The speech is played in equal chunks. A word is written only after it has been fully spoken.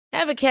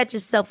Ever catch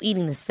yourself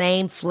eating the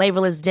same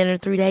flavorless dinner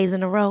 3 days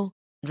in a row?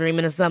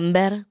 Dreaming of something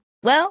better?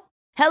 Well,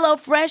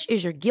 HelloFresh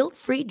is your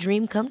guilt-free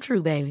dream come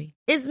true, baby.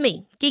 It's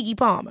me, Keke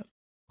Palmer.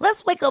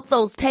 Let's wake up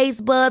those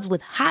taste buds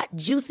with hot,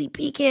 juicy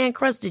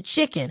pecan-crusted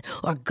chicken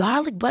or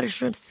garlic butter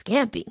shrimp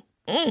scampi.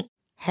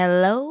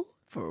 Hello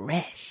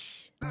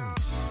Fresh.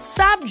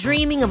 Stop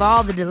dreaming of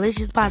all the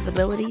delicious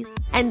possibilities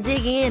and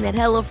dig in at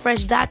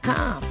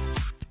HelloFresh.com.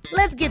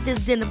 Let's get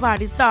this dinner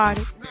party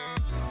started.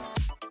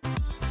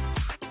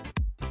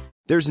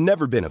 There's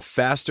never been a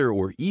faster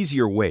or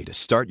easier way to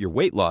start your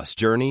weight loss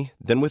journey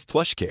than with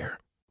PlushCare.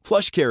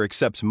 PlushCare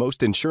accepts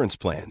most insurance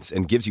plans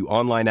and gives you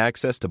online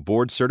access to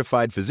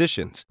board-certified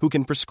physicians who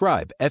can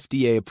prescribe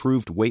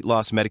FDA-approved weight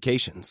loss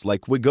medications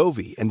like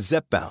Wegovy and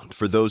Zepbound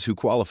for those who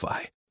qualify.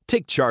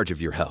 Take charge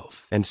of your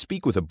health and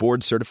speak with a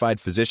board-certified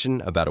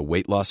physician about a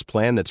weight loss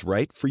plan that's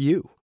right for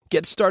you.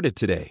 Get started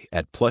today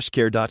at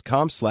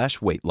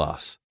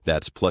plushcare.com/weightloss.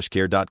 That's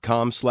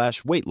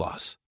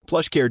plushcare.com/weightloss.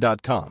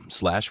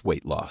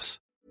 plushcare.com/weightloss.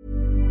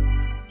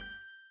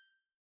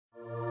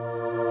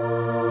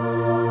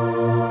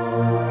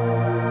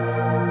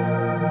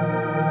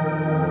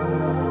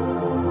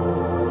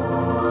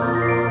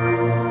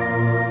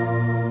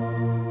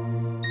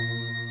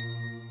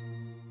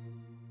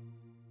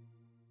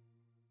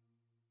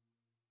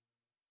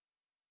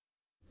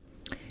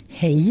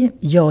 Hej,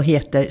 jag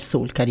heter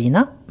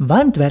Sol-Carina.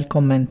 Varmt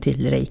välkommen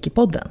till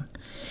Reiki-podden.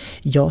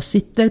 Jag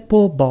sitter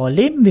på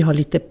Bali, vi har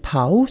lite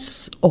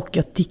paus och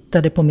jag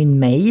tittade på min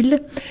mail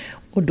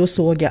och då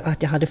såg jag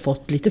att jag hade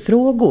fått lite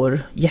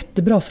frågor,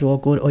 jättebra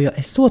frågor, och jag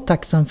är så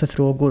tacksam för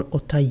frågor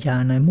och tar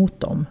gärna emot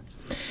dem.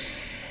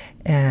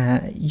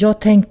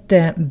 Jag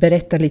tänkte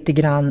berätta lite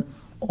grann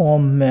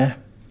om,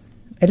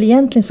 eller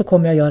egentligen så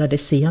kommer jag göra det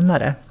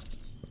senare.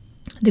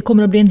 Det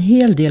kommer att bli en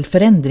hel del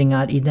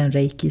förändringar i den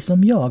reiki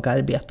som jag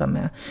arbetar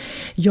med.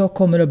 Jag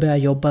kommer att börja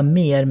jobba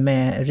mer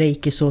med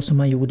reiki så som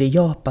man gjorde i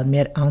Japan,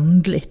 mer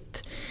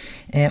andligt.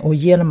 Och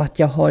genom att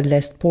jag har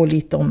läst på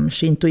lite om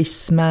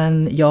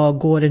shintoismen, jag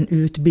går en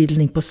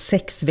utbildning på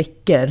 6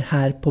 veckor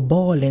här på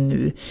Bali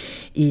nu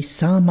i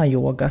Sama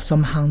yoga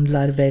som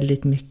handlar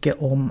väldigt mycket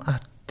om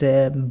att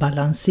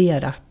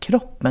balansera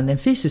kroppen, den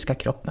fysiska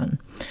kroppen.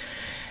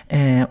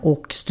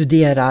 Och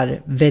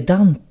studerar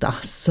Vedanta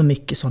så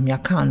mycket som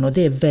jag kan, och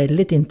det är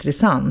väldigt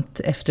intressant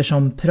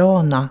eftersom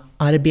prana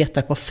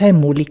arbetar på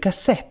 5 olika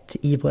sätt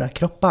i våra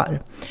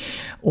kroppar,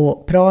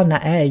 och prana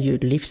är ju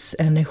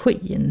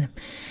livsenergin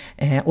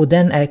och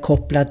den är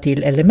kopplad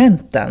till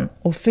elementen,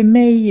 och för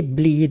mig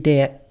blir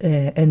det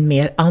en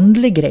mer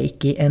andlig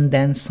reiki än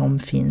den som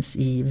finns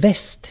i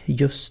väst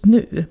just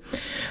nu.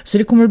 Så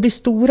det kommer att bli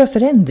stora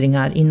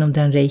förändringar inom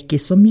den reiki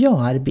som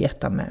jag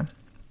arbetar med.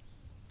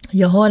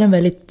 Jag har en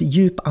väldigt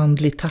djup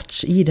andlig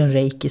touch i den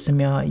reiki som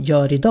jag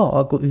gör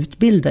idag och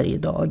utbildar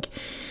idag.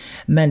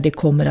 Men det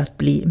kommer att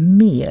bli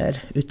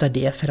mer utav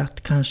det för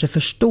att kanske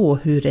förstå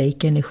hur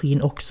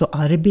reiki-energin också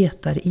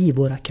arbetar i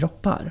våra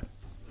kroppar.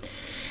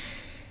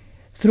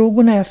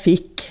 Frågorna jag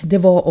fick, det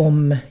var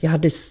om jag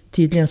hade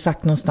tydligen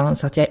sagt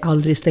någonstans att jag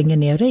aldrig stänger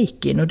ner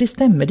reikin, och det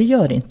stämmer, det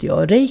gör inte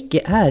jag. Reiki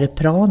är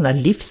prana,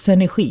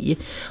 livsenergi,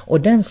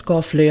 och den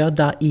ska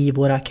flöda i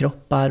våra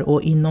kroppar,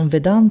 och inom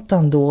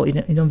Vedantan då,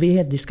 i de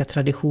vediska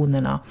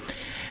traditionerna,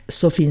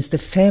 så finns det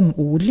 5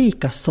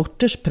 olika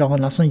sorters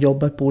prana som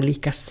jobbar på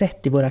olika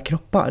sätt i våra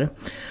kroppar.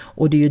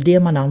 Och det är ju det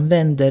man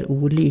använder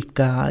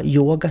olika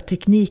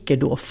yogatekniker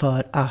då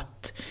för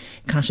att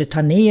kanske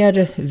ta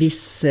ner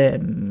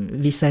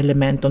vissa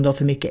element, om du har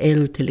för mycket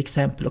eld till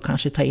exempel, och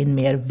kanske ta in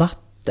mer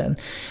vatten.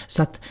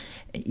 Så att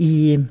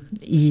i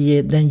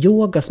den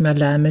yoga som jag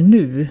lär mig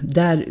nu,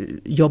 där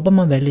jobbar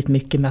man väldigt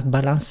mycket med att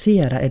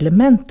balansera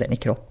elementen i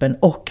kroppen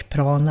och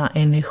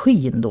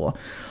prana-energin då.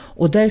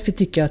 Och därför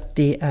tycker jag att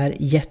det är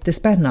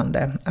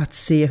jättespännande att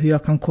se hur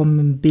jag kan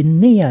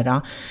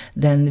kombinera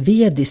den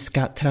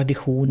vediska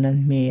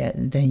traditionen med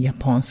den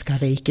japanska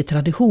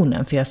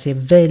reiki-traditionen, för jag ser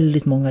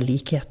väldigt många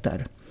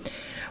likheter.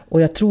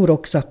 Och jag tror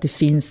också att det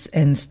finns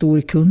en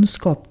stor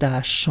kunskap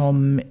där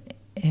som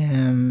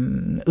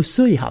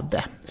Usui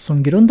hade,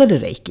 som grundade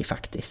reiki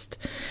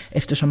faktiskt,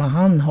 eftersom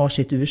han har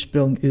sitt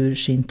ursprung ur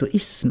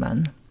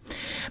shintoismen.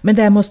 Men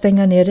det här med att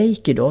stänga ner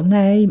reiki då?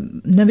 Nej,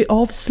 när vi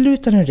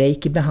avslutar en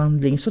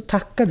reiki-behandling så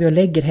tackar vi och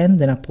lägger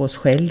händerna på oss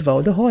själva,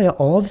 och då har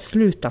jag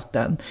avslutat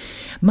den.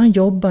 Man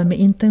jobbar med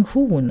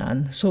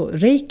intentionen, så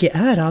reiki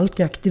är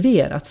alltid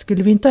aktiverat.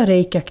 Skulle vi inte ha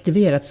reiki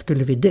aktiverat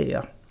skulle vi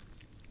dö.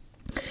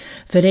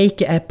 För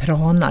reiki är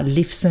prana,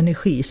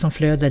 livsenergi som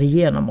flödar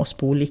igenom oss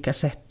på olika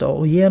sätt då,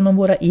 och genom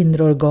våra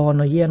inre organ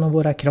och genom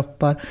våra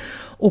kroppar,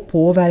 och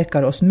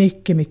påverkar oss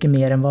mycket, mycket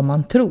mer än vad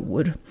man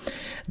tror.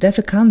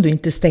 Därför kan du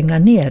inte stänga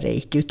ner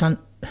reiki, utan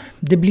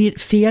det blir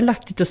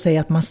felaktigt att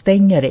säga att man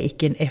stänger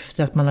reikin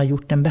efter att man har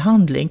gjort en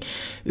behandling.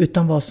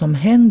 Utan vad som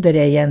händer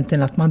är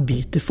egentligen att man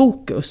byter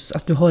fokus.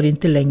 Att du har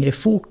inte längre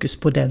fokus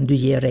på den du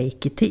ger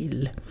reiki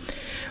till.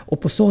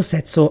 Och på så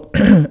sätt så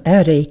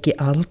är reiki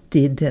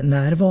alltid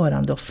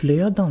närvarande och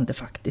flödande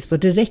faktiskt. Och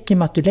det räcker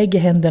med att du lägger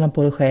händerna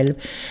på dig själv,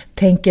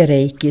 tänker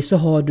reiki, så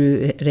har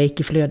du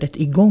reikiflödet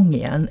igång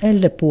igen.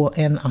 Eller på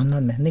en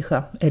annan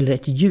människa eller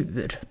ett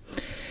djur.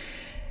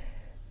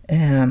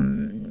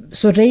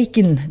 Så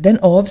reikin, den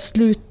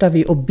avslutar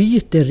vi och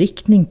byter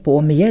riktning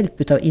på med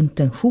hjälp av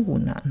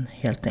intentionen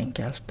helt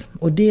enkelt.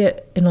 Och det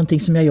är någonting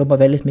som jag jobbar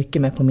väldigt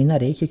mycket med på mina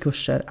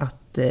reikikurser,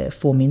 att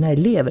få mina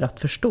elever att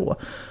förstå.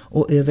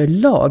 Och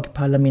överlag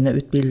på alla mina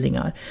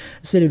utbildningar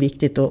så är det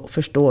viktigt att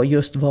förstå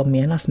just vad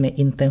menas med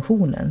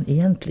intentionen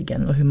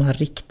egentligen och hur man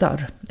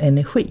riktar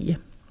energi.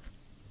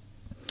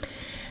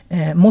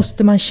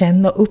 Måste man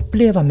känna och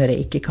uppleva med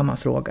reiki, kan man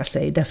fråga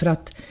sig. Därför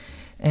att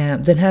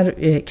den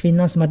här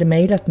kvinnan som hade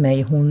mejlat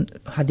mig, hon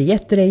hade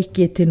gett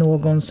reiki till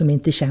någon som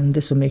inte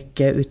kände så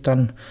mycket,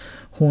 utan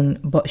hon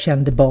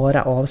kände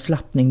bara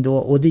avslappning då.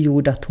 Och det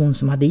gjorde att hon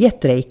som hade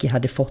gett reiki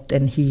hade fått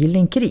en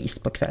healingkris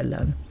på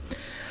kvällen.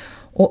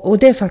 Och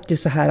det är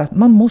faktiskt så här att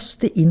man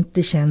måste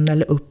inte känna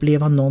eller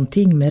uppleva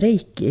någonting med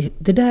reiki.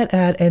 Det där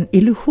är en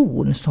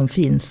illusion som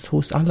finns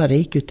hos alla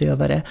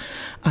reikiutövare,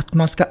 att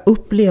man ska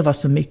uppleva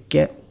så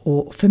mycket.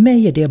 Och för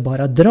mig är det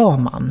bara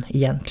draman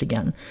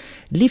egentligen.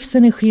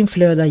 Livsenergin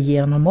flödar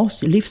genom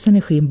oss,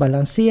 livsenergin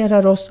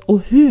balanserar oss,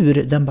 och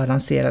hur den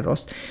balanserar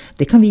oss,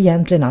 det kan vi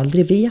egentligen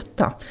aldrig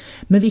veta.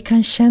 Men vi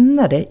kan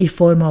känna det i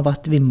form av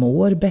att vi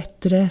mår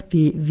bättre,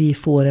 vi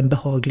får en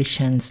behaglig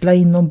känsla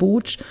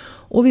inombords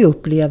och vi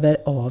upplever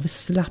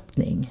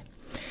avslappning.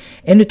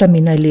 En av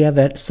mina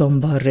elever som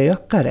var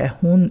rökare,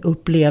 hon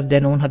upplevde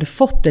när hon hade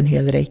fått en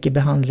hel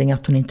reiki-behandling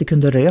att hon inte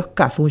kunde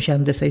röka, för hon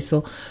kände sig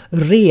så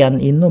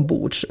ren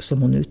inombords,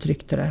 som hon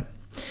uttryckte det.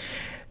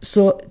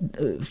 Så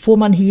får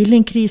man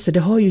healingkriser, det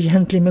har ju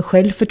egentligen med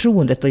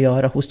självförtroendet att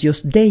göra hos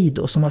just dig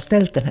då som har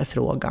ställt den här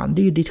frågan.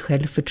 Det är ju ditt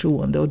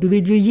självförtroende och du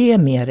vill ju ge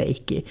mer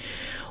reiki.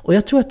 Och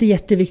jag tror att det är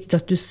jätteviktigt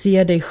att du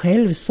ser dig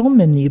själv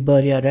som en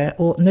nybörjare,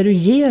 och när du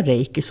ger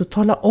reiki så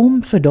tala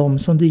om för dem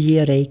som du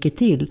ger reiki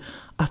till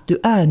att du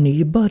är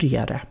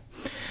nybörjare.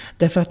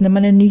 Därför att när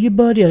man är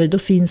nybörjare då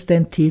finns det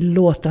en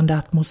tillåtande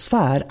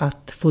atmosfär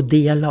att få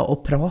dela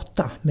och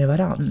prata med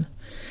varann.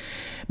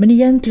 Men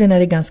egentligen är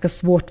det ganska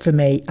svårt för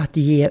mig att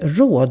ge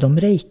råd om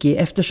reiki,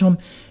 eftersom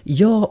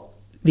jag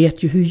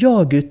vet ju hur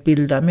jag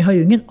utbildar, men jag har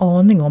ju ingen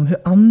aning om hur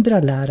andra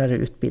lärare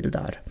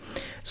utbildar.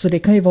 Så det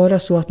kan ju vara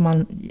så att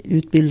man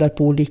utbildar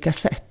på olika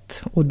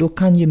sätt, och då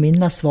kan ju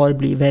mina svar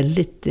bli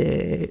väldigt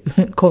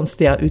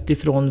konstiga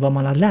utifrån vad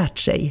man har lärt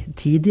sig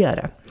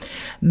tidigare.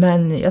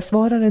 Men jag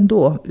svarar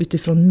ändå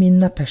utifrån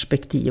mina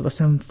perspektiv, och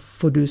sen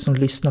får du som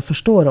lyssnar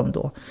förstå dem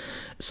då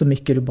så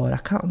mycket du bara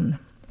kan.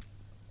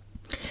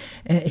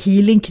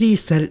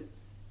 Healingkriser,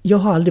 jag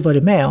har aldrig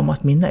varit med om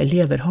att mina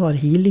elever har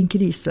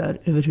healingkriser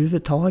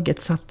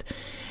överhuvudtaget, så att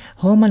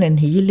har man en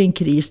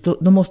healingkris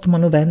då måste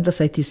man nog vända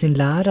sig till sin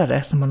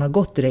lärare som man har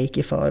gått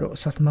reiki för,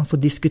 så att man får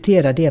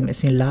diskutera det med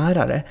sin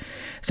lärare.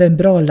 För en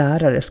bra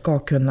lärare ska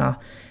kunna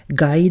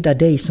guida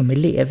dig som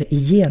elev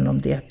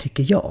igenom det,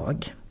 tycker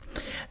jag.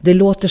 Det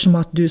låter som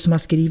att du som har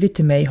skrivit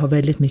till mig har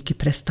väldigt mycket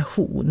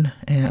prestation,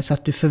 så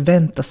att du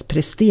förväntas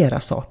prestera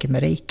saker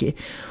med reiki.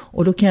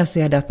 Och då kan jag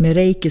säga det att med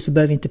reiki så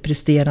behöver vi inte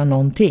prestera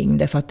någonting,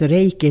 därför att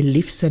reiki är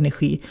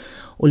livsenergi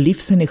och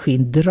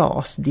livsenergin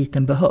dras dit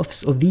den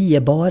behövs, och vi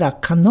är bara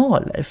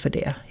kanaler för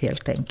det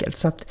helt enkelt.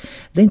 Så att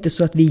det är inte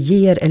så att vi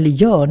ger eller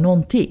gör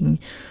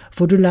någonting.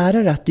 Får du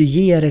lära dig att du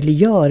ger eller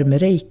gör med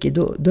reiki,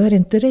 då är det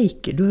inte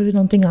reiki, då är det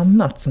någonting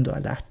annat som du har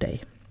lärt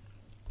dig.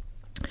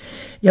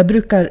 Jag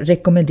brukar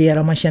rekommendera,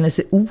 om man känner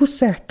sig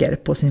osäker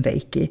på sin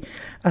reiki,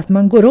 att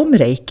man går om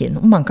reikin.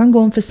 Och man kan gå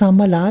om för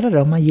samma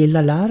lärare om man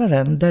gillar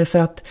läraren. Därför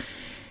att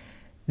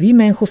vi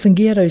människor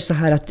fungerar ju så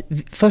här att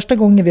första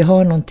gången vi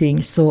hör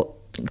någonting så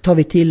tar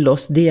vi till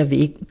oss det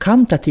vi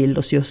kan ta till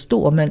oss just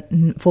då. Men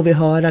får vi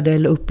höra det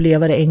eller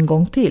uppleva det en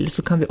gång till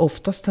så kan vi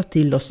oftast ta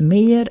till oss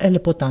mer eller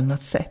på ett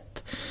annat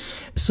sätt.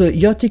 Så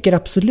jag tycker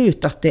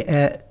absolut att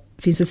det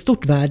finns ett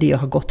stort värde i att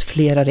ha gått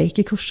flera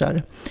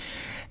reikikurser.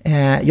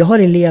 Jag har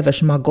elever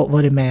som har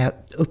varit med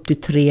upp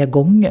till 3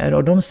 gånger,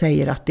 och de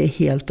säger att det är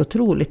helt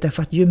otroligt,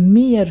 därför att ju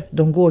mer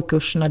de går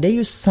kurserna, det är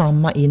ju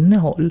samma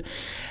innehåll,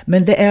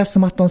 men det är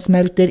som att de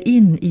smälter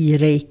in i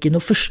reikin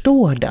och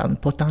förstår den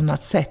på ett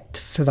annat sätt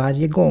för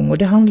varje gång. Och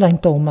det handlar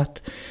inte om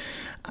att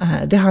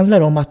det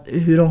handlar om att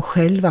hur de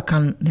själva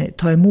kan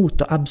ta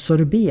emot och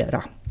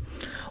absorbera.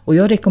 Och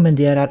jag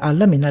rekommenderar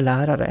alla mina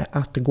lärare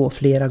att gå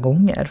flera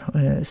gånger,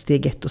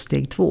 steg 1 och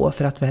steg 2,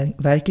 för att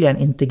verkligen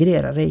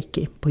integrera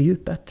reiki på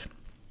djupet.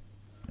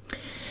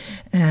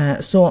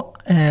 Så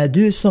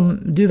du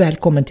är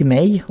välkommen till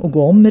mig och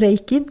gå om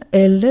reiki,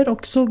 eller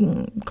också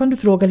kan du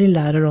fråga din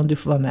lärare om du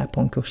får vara med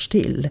på en kurs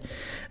till,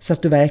 så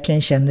att du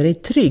verkligen känner dig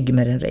trygg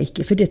med en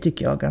reiki, för det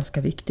tycker jag är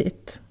ganska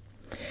viktigt.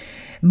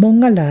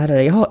 Många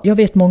lärare, jag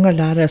vet många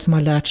lärare som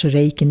har lärt sig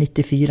reiki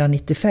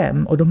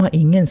 94-95 och de har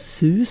ingen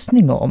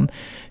susning om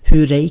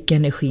hur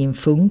reiki-energin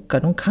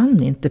funkar. De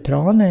kan inte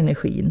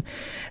prana-energin.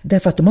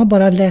 Därför att de har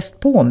bara läst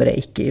på om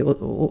reiki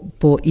och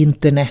på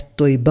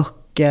internet och i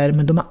böcker,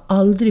 men de har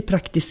aldrig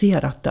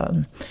praktiserat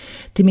den.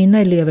 Till mina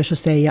elever så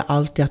säger jag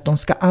alltid att de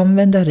ska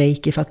använda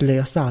reiki för att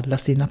lösa alla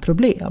sina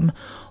problem.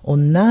 Och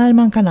när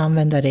man kan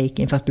använda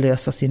reiki för att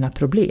lösa sina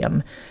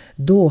problem,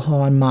 då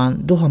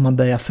har man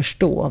börjat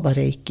förstå vad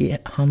reiki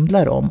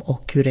handlar om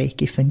och hur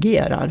reiki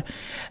fungerar.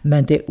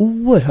 Men det är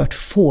oerhört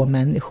få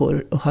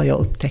människor, har jag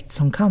upptäckt,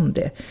 som kan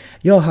det.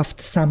 Jag har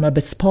haft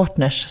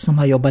samarbetspartners som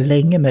har jobbat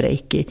länge med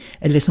reiki,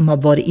 eller som har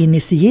varit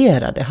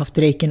initierade, haft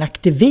reikin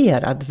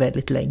aktiverad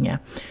väldigt länge.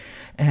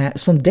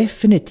 Som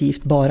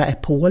definitivt bara är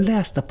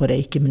pålästa på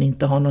reiki men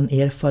inte har någon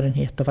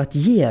erfarenhet av att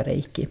ge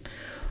reiki.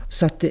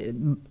 Så att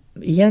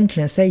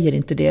egentligen säger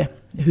inte det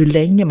hur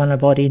länge man har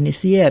varit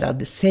initierad.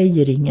 Det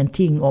säger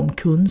ingenting om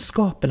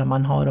kunskaperna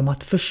man har om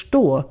att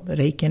förstå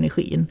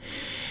reiki-energin.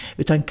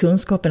 Utan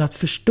kunskapen att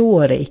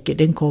förstå reiki,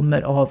 den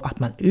kommer av att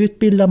man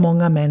utbildar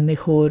många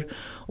människor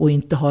och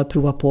inte har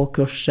provat på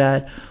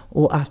kurser.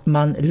 Och att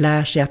man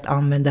lär sig att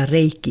använda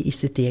reiki i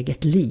sitt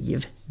eget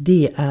liv.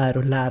 Det är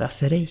att lära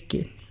sig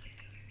reiki.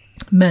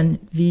 Men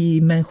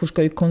vi människor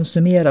ska ju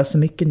konsumera så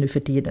mycket nu för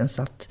tiden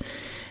så att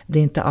det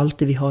är inte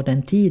alltid vi har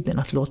den tiden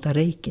att låta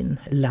reikin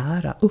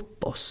lära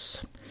upp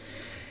oss.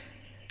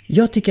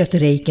 Jag tycker att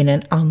reikin är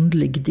en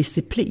andlig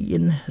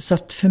disciplin. Så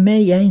att för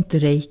mig är inte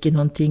reiki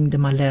någonting där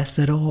man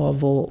läser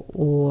av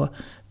och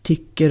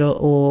tycker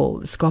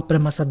och skapar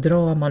en massa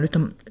drama.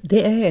 Utan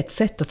det är ett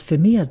sätt att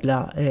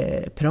förmedla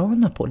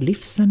prana på,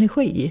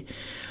 livsenergi.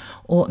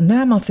 Och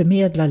när man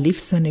förmedlar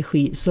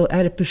livsenergi så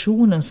är det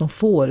personen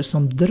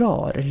som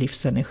drar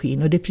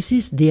livsenergin. Och det är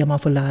precis det man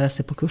får lära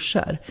sig på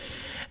kurser.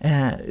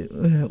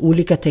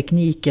 Olika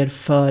tekniker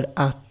för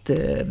att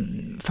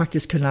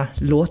faktiskt kunna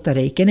låta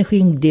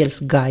reiki-energin dels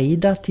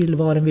guida till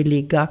var den vill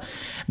ligga.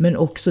 Men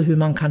också hur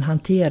man kan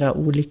hantera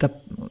olika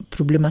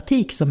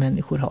problematik som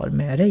människor har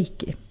med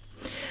reiki.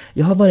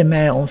 Jag har varit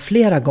med om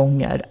flera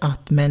gånger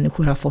att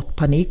människor har fått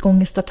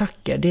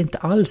panikångestattacker. Det är inte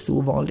alls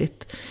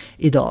ovanligt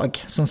idag,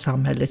 som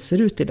samhället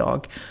ser ut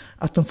idag,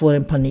 att de får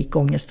en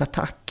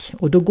panikångestattack.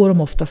 Och då går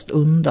de oftast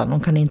undan,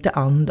 de kan inte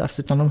andas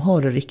utan de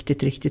har det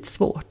riktigt, riktigt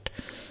svårt.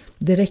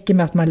 Det räcker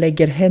med att man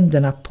lägger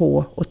händerna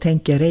på och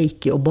tänker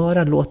reiki och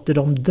bara låter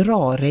dem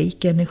dra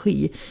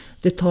reiki-energi.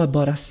 Det tar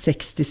bara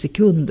 60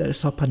 sekunder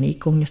så har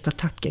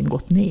panikångestattacken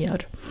gått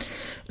ner.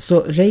 Så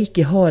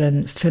reiki har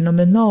en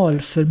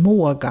fenomenal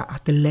förmåga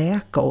att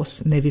läka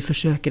oss när vi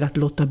försöker att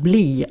låta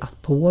bli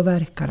att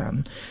påverka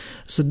den.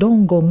 Så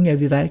de gånger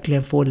vi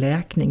verkligen får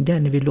läkning, det är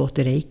när vi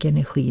låter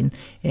reiki-energin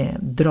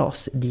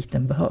dras dit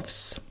den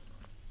behövs.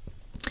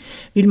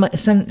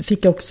 Sen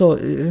fick jag också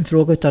en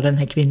fråga av den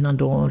här kvinnan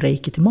då om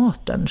reiki till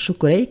maten.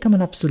 Chokorei kan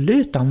man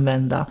absolut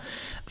använda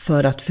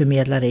för att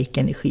förmedla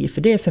reiki-energi.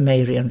 För det är för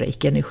mig ren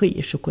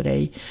reiki-energi,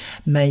 chokorei.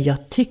 Men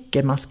jag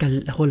tycker man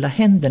ska hålla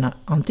händerna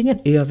antingen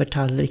över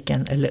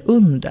tallriken eller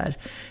under.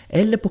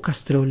 Eller på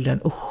kastrullen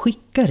och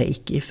skicka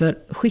reiki. För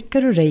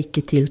skickar du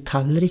reiki till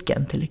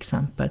tallriken till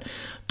exempel,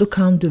 då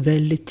kan du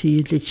väldigt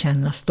tydligt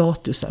känna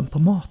statusen på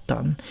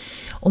maten.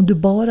 Om du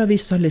bara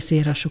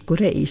visualiserar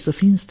chokorei så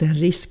finns det en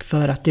risk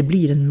för att det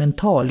blir en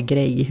mental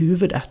grej i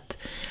huvudet.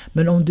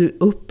 Men om du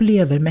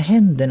upplever med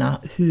händerna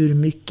hur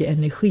mycket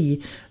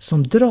energi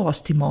som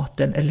dras till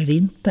maten eller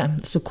inte,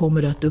 så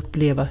kommer du att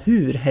uppleva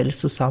hur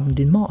hälsosam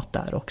din mat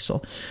är också.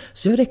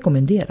 Så jag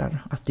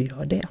rekommenderar att du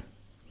gör det.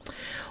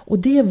 Och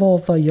det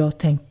var vad jag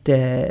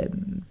tänkte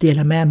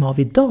dela med mig av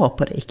idag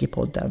på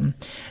Reiki-podden.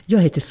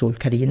 Jag heter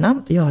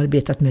Sol-Carina. Jag har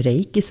arbetat med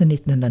Reiki sedan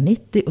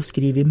 1990 och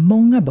skrivit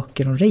många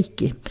böcker om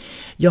Reiki.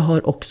 Jag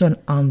har också en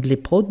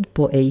andlig podd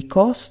på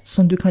Acast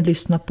som du kan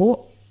lyssna på.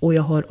 Och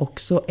jag har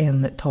också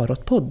en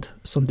tarotpodd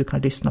som du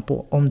kan lyssna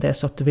på om det är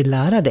så att du vill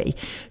lära dig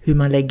hur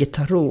man lägger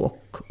tarot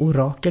och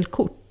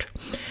orakelkort.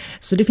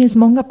 Så det finns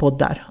många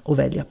poddar att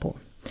välja på.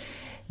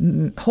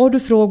 Har du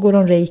frågor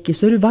om Reiki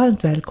så är du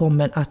varmt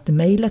välkommen att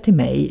mejla till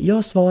mig.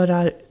 Jag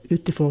svarar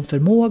utifrån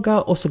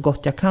förmåga och så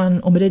gott jag kan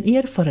och med den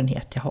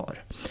erfarenhet jag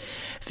har.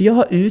 För jag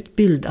har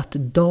utbildat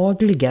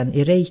dagligen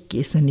i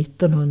Reiki sedan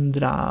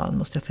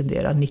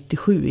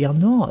 1997 i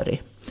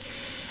januari.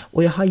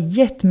 Och jag har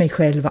gett mig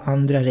själv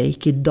andra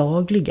Reiki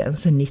dagligen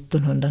sedan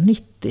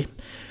 1990.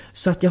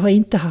 Så att jag har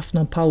inte haft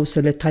någon paus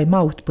eller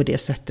timeout på det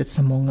sättet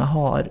som många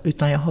har.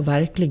 Utan jag har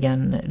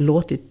verkligen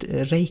låtit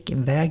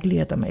Reikin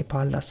vägleda mig på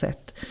alla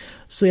sätt.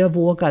 Så jag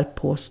vågar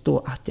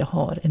påstå att jag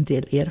har en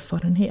del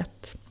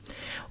erfarenhet.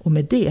 Och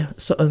med det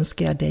så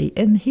önskar jag dig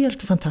en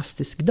helt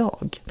fantastisk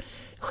dag.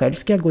 Själv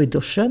ska jag gå i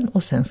duschen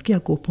och sen ska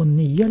jag gå på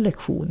nya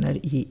lektioner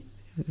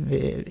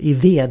i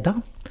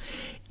Veda.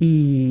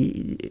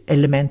 I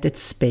elementet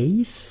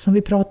space som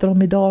vi pratar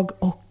om idag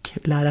och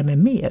lära mig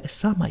mer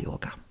samma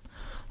yoga.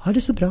 Ha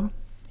det så bra.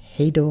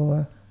 Hej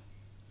då!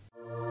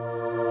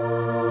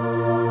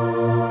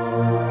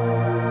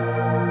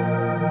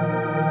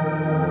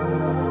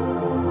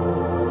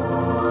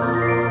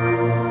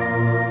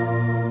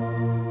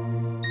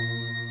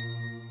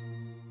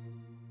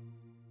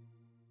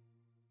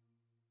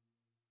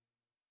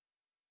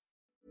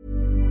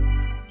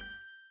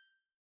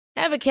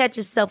 Ever catch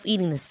yourself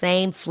eating the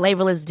same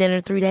flavorless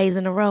dinner 3 days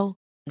in a row?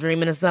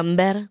 Dreaming of something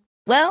better?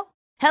 Well,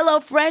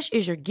 HelloFresh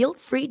is your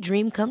guilt-free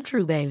dream come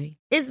true, baby.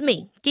 It's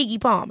me, Keke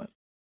Palmer.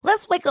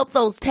 Let's wake up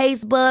those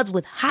taste buds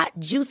with hot,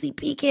 juicy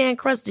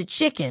pecan-crusted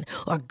chicken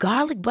or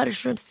garlic butter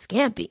shrimp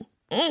scampi.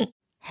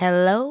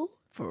 Hello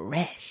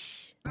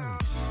Fresh.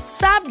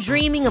 Stop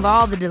dreaming of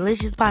all the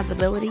delicious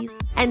possibilities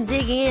and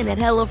dig in at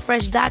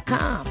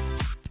HelloFresh.com.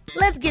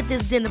 Let's get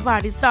this dinner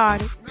party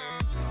started.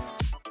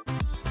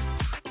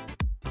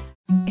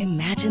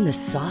 Imagine the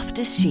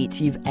softest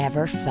sheets you've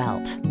ever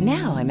felt.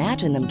 Now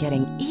imagine them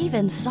getting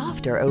even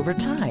softer over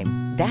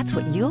time. That's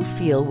what you'll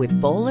feel with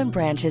Boll &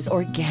 Branch's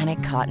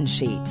organic cotton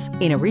sheets.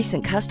 In a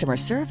recent customer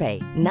survey,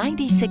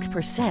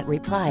 96%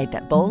 replied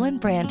that Boll &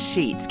 Branch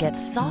sheets get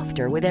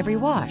softer with every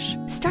wash.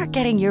 Start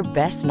getting your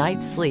best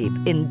night's sleep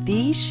in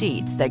these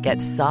sheets that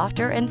get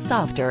softer and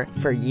softer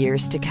for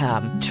years to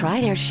come.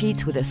 Try their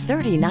sheets with a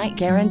 30-night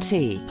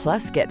guarantee.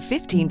 Plus, get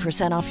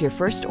 15% off your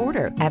first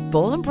order at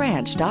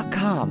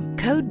bollandbranch.com.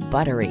 Code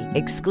BUTTERY.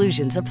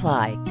 Exclusions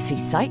apply. See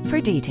site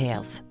for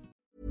details.